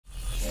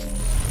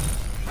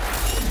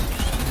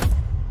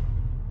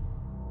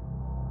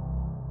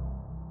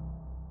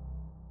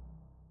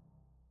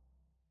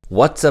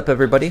What's up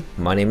everybody,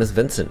 my name is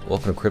Vincent.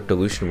 Welcome to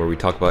Cryptolution, where we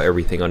talk about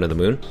everything under the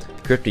moon,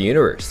 the crypto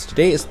universe.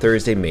 Today is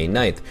Thursday, May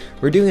 9th.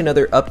 We're doing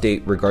another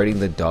update regarding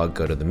the dog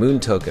go to the moon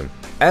token.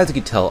 As you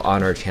can tell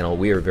on our channel,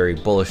 we are very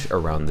bullish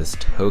around this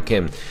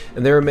token,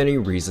 and there are many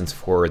reasons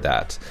for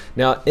that.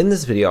 Now in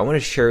this video, I want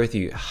to share with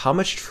you how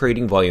much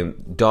trading volume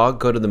dog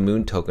go to the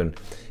moon token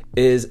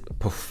is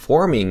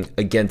performing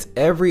against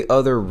every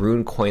other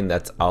Rune coin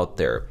that's out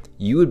there.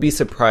 You would be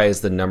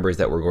surprised the numbers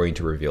that we're going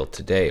to reveal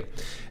today.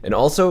 And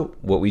also,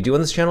 what we do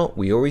on this channel,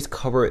 we always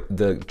cover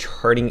the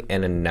charting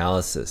and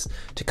analysis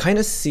to kind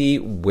of see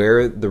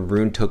where the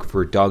Rune token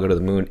for dog go to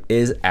the moon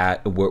is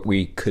at, what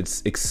we could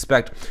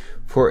expect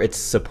for its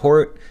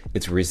support,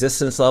 its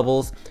resistance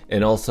levels,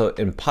 and also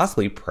and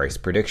possibly price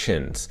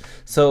predictions.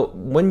 So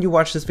when you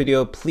watch this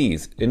video,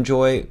 please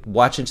enjoy,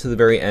 watch it to the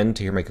very end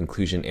to hear my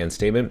conclusion and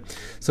statement.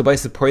 So by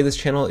supporting this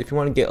channel, if you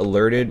want to get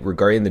alerted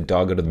regarding the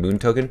dog go to the moon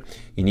token,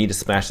 you need to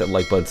smash that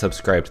like button,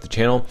 subscribe to the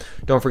channel.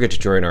 Don't forget to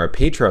join our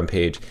Patreon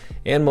page.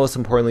 And most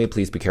importantly,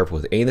 please be careful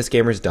with any of the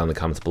scammers down in the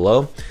comments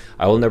below.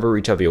 I will never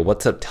reach out via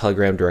WhatsApp,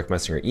 Telegram, direct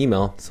message, or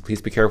email, so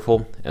please be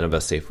careful and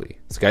invest safely.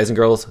 So guys and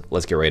girls,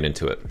 let's get right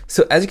into it.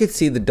 So as you can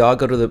see, the dog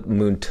go to the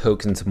moon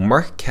token's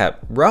market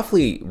cap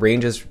roughly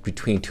ranges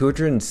between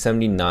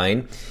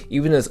 279,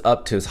 even as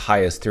up to as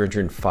high as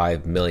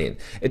 305 million.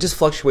 It just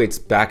fluctuates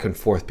back and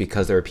forth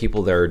because there are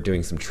people that are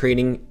doing some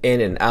trading in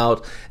and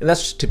out, and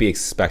that's to be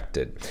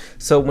expected.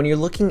 So when you're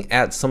looking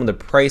at some of the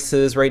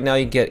prices, right now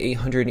you get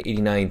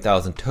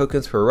 889,000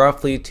 tokens for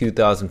roughly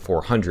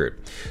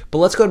 2,400. But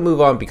let's go and move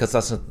on, because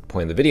that's not the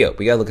point of the video.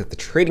 We gotta look at the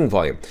trading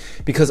volume,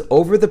 because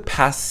over the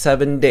past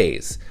 7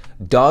 days,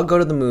 dog go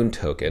to the moon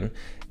token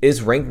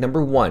is ranked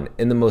number 1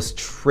 in the most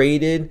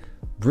traded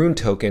Rune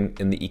token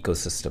in the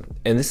ecosystem.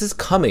 And this is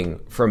coming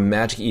from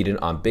Magic Eden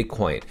on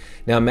Bitcoin.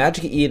 Now,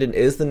 Magic Eden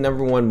is the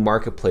number 1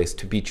 marketplace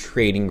to be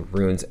trading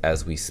runes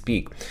as we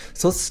speak.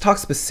 So let's talk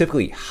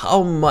specifically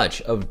how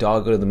much of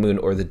dog go to the moon,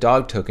 or the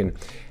dog token,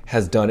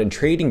 has done in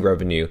trading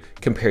revenue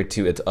compared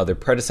to its other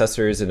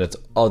predecessors and its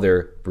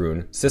other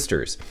Rune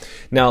sisters.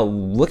 Now,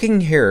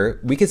 looking here,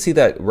 we can see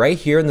that right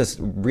here in this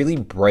really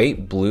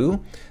bright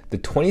blue, the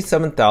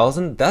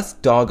 27,000, that's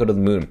dog go to the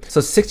moon.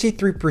 So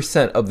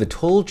 63% of the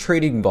total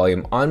trading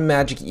volume on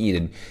Magic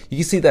Eden, you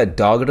can see that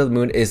dog go to the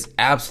moon is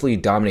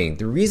absolutely dominating.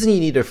 The reason you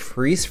need a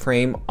freeze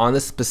frame on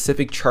this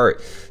specific chart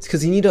is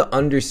because you need to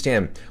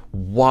understand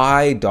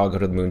why dog go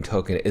to the moon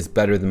token is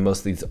better than most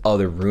of these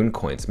other Rune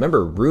coins.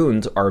 Remember,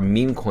 runes are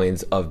meme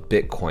coins of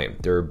Bitcoin.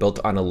 They're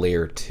built on a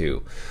layer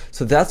 2.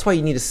 So that's why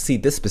you need to see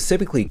this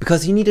specifically,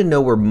 because you need to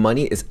know where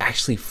money is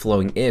actually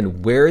flowing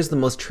in. Where is the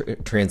most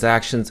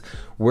transactions?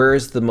 Where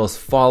is the most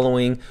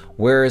following?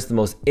 Where is the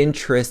most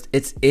interest?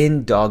 It's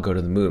in dog go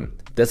to the moon.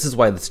 This is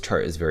why this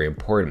chart is very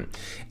important.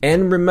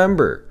 And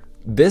remember,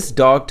 this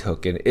dog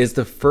token is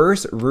the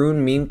first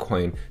Rune meme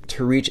coin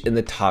to reach in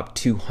the top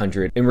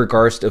 200 in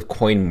regards to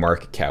coin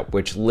market cap,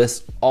 which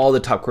lists all the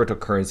top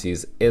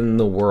cryptocurrencies in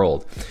the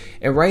world.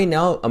 And right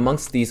now,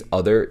 amongst these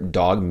other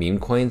dog meme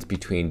coins,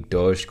 between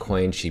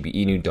Dogecoin, Shiba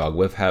Inu, Dog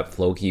with Hat,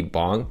 Floki,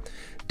 Bong,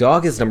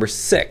 dog is number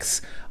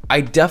 6.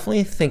 I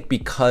definitely think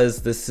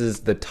because this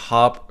is the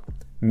top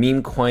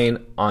meme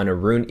coin on a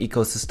Rune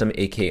ecosystem,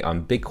 aka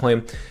on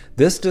Bitcoin,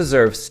 this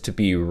deserves to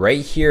be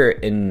right here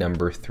in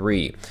number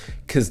 3,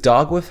 because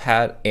Dog with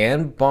Hat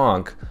and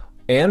Bonk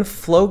and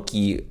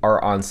Floki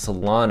are on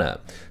Solana.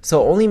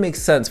 So it only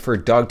makes sense for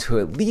dog to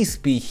at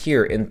least be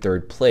here in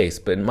 3rd place.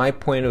 But in my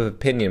point of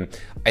opinion,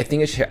 I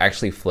think it should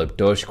actually flip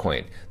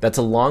Dogecoin. That's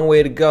a long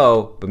way to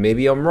go, but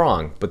maybe I'm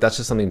wrong, but that's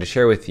just something to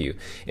share with you.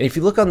 And if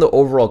you look on the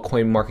overall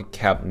coin market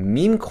cap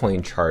meme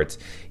coin charts,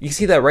 you can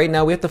see that right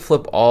now we have to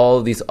flip all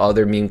of these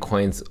other meme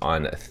coins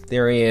on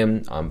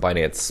Ethereum, on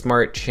Binance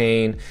Smart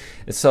Chain.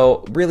 And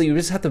so really, you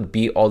just have to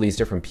beat all these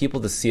different people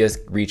to see us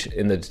reach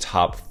in the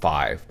top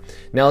 5.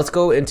 Now let's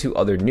go into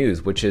other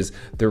news, which is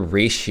the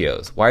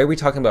ratios. Why are we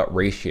talking about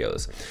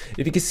ratios?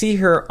 If you can see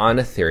here on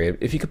Ethereum,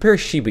 if you compare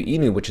Shiba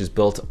Inu, which is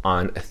built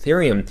on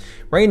Ethereum,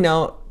 right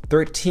now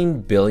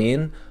 13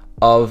 billion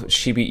of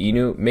Shiba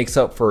Inu makes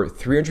up for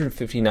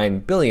 359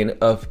 billion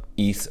of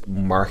ETH's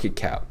market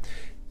cap.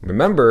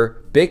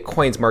 Remember,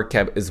 Bitcoin's market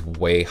cap is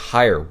way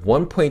higher,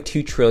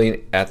 1.2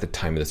 trillion at the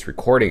time of this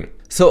recording.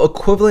 So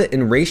equivalent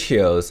in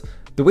ratios,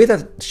 the way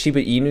that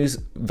Shiba Inu's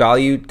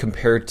valued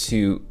compared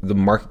to the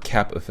market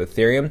cap of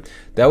Ethereum,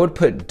 that would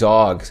put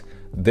dogs,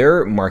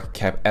 their market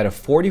cap, at a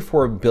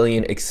 44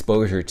 billion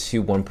exposure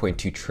to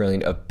 1.2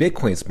 trillion of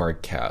Bitcoin's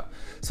market cap.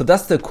 So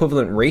that's the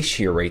equivalent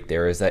ratio right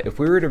there, is that if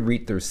we were to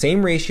reach the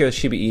same ratio as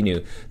Shiba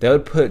Inu, that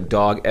would put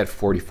dog at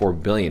 44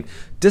 billion.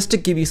 Just to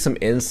give you some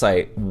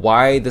insight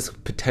why this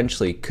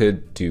potentially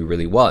could do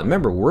really well.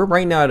 Remember, we're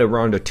right now at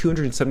around a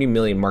 270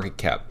 million market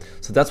cap.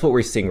 So that's what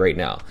we're seeing right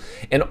now.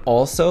 And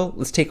also,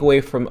 let's take away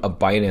from a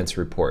Binance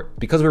report,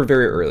 because we're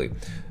very early.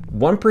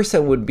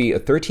 1% would be a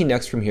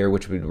 13x from here,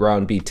 which would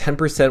around be 10%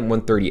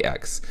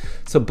 130x.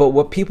 So, but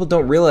what people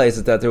don't realize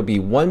is that there'll be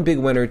one big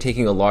winner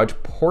taking a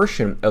large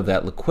portion of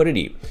that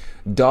liquidity.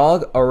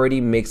 Dog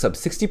already makes up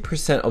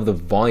 60% of the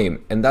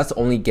volume, and that's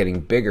only getting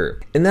bigger.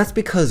 And that's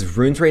because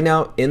runes right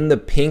now in the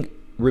pink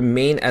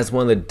remain as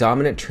one of the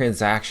dominant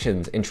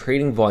transactions in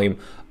trading volume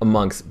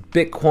amongst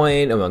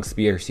Bitcoin, amongst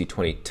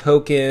BRC20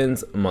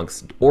 tokens,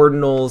 amongst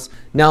Ordinals.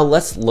 Now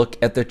let's look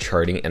at the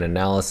charting and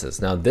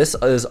analysis. Now this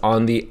is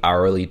on the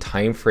hourly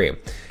time frame.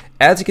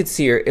 As you can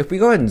see here, if we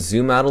go ahead and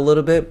zoom out a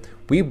little bit,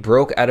 we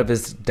broke out of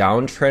this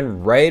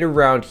downtrend right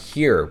around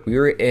here. We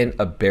were in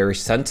a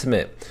bearish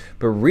sentiment,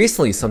 but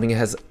recently something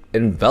has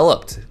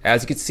enveloped.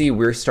 As you can see,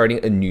 we're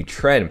starting a new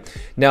trend.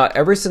 Now,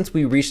 ever since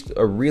we reached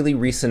a really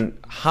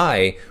recent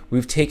high,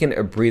 we've taken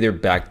a breather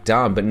back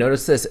down, but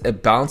notice this,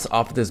 it bounced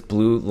off of this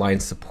blue line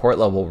support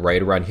level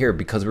right around here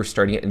because we're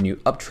starting a new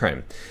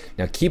uptrend.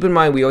 Now, keep in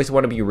mind, we always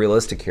want to be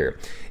realistic here.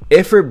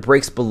 If it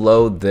breaks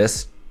below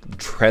this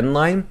trend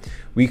line,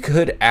 we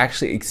could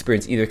actually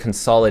experience either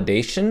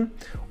consolidation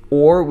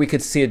or we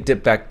could see it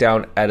dip back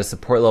down at a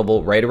support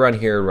level right around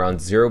here, around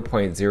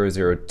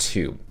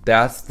 0.002.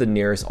 That's the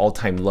nearest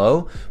all-time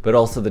low, but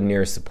also the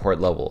nearest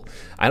support level.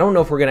 I don't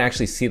know if we're gonna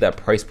actually see that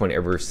price point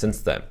ever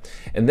since then.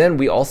 And then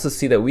we also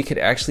see that we could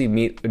actually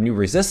meet a new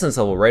resistance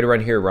level right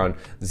around here, around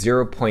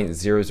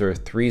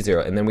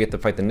 0.0030, and then we have to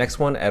fight the next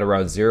one at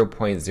around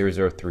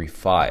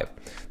 0.0035.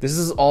 This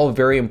is all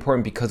very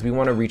important because we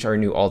wanna reach our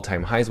new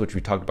all-time highs, which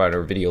we talked about in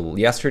our video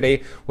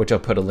yesterday, which I'll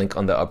put a link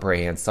on the upper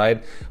right-hand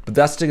side. But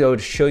that's to go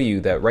to show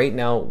you that right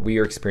now we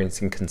are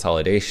experiencing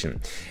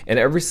consolidation. And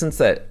ever since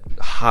that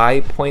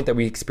high point that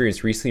we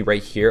experienced recently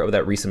right here of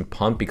that recent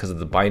pump because of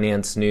the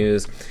Binance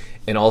news,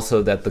 and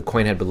also that the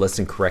coin had been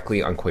listed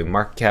correctly on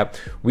CoinMarketCap,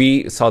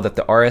 we saw that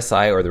the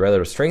RSI, or the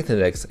Relative Strength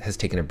Index, has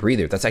taken a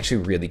breather. That's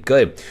actually really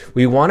good.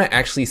 We want to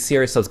actually see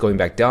ourselves going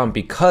back down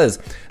because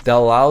that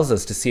allows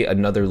us to see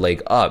another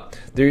leg up.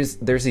 There's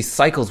these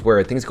cycles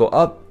where things go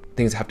up,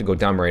 things have to go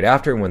down right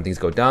after, and when things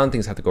go down,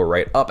 things have to go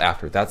right up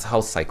after. That's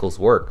how cycles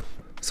work.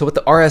 So with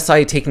the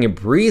RSI taking a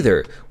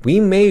breather,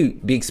 we may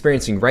be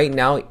experiencing right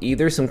now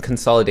either some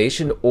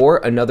consolidation or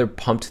another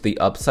pump to the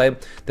upside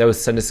that was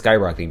sent to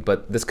skyrocketing.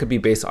 But this could be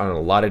based on a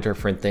lot of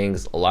different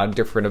things, a lot of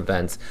different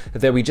events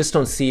that we just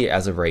don't see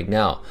as of right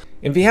now.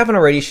 And if you haven't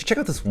already, you should check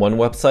out this one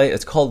website.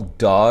 It's called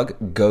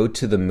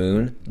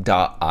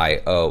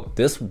doggotothemoon.io.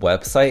 This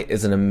website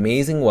is an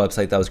amazing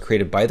website that was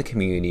created by the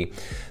community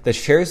that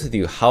shares with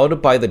you how to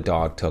buy the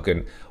dog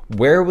token,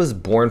 where it was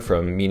born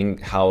from, meaning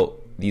how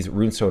these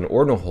runestone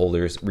ordinal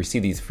holders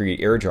receive these free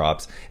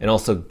airdrops and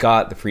also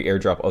got the free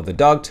airdrop of the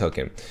dog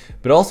token.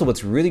 But also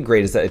what's really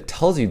great is that it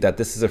tells you that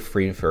this is a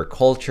free and fair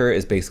culture,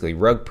 is basically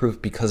rug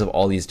proof because of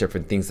all these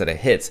different things that it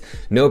hits.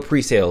 No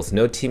pre-sales,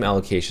 no team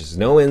allocations,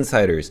 no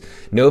insiders,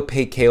 no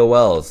paid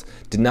KOLs,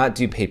 did not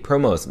do paid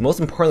promos.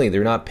 Most importantly,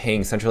 they're not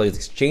paying centralized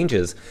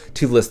exchanges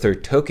to list their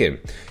token.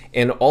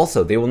 And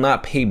also, they will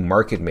not pay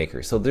market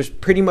makers. So there's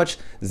pretty much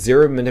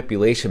zero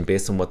manipulation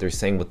based on what they're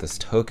saying with this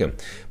token.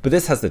 But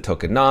this has the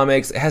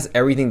tokenomics, it has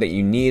everything that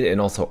you need,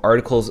 and also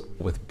articles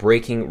with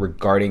breaking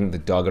regarding the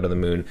dog out of the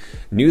moon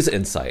news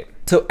insight.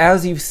 So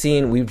as you've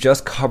seen, we've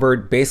just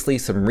covered basically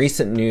some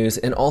recent news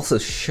and also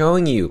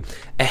showing you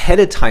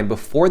ahead of time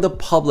before the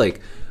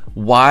public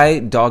why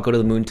dog out of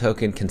the moon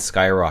token can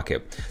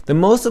skyrocket. The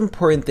most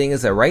important thing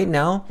is that right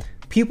now,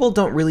 people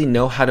don't really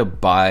know how to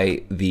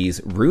buy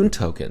these rune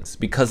tokens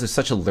because there's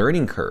such a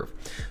learning curve.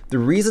 The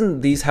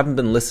reason these haven't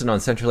been listed on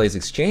centralized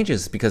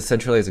exchanges is because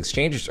centralized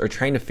exchanges are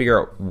trying to figure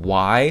out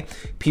why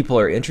people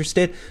are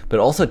interested, but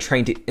also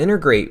trying to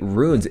integrate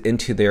runes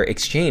into their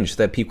exchange so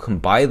that people can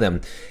buy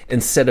them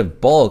instead of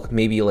bulk,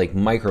 maybe like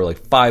micro,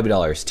 like $5,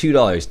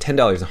 $2,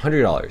 $10,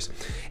 $100.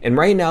 And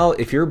right now,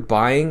 if you're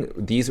buying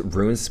these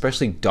runes,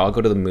 especially Dog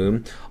Go to the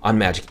Moon on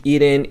Magic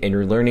Eden, and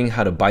you're learning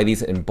how to buy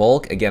these in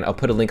bulk, again, I'll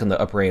put a link on the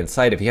upper right hand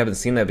side if you haven't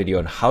seen that video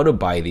on how to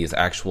buy these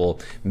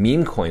actual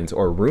meme coins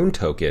or rune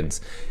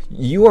tokens,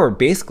 you are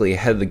basically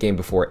ahead of the game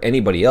before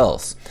anybody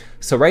else.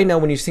 So right now,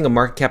 when you're seeing a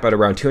market cap at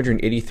around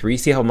 283,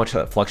 see how much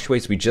that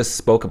fluctuates? We just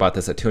spoke about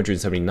this at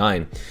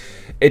 279.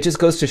 It just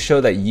goes to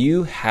show that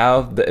you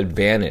have the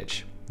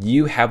advantage.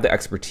 You have the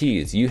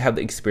expertise, you have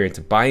the experience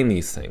of buying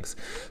these things.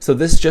 So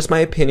this is just my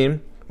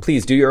opinion.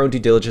 Please do your own due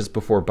diligence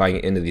before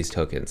buying into these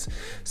tokens.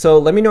 So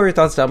let me know your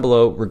thoughts down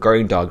below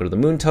regarding Dog Go to the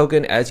Moon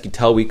token. As you can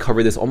tell, we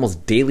cover this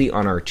almost daily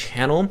on our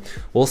channel.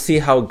 We'll see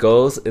how it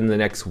goes in the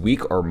next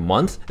week or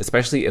month,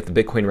 especially if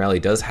the Bitcoin rally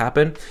does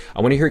happen.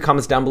 I want to hear your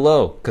comments down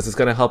below because it's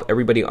going to help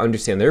everybody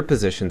understand their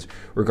positions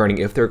regarding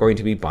if they're going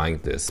to be buying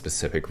this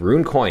specific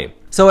rune coin.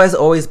 So as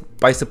always,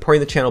 by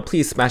supporting the channel,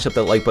 please smash up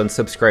that like button,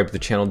 subscribe to the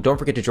channel. Don't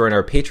forget to join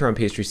our Patreon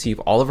page to receive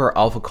all of our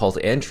alpha calls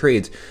and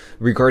trades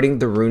regarding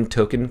the rune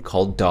token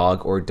called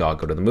Dog or Dog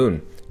Go to the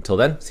Moon. Until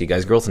then, see you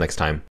guys girls next time.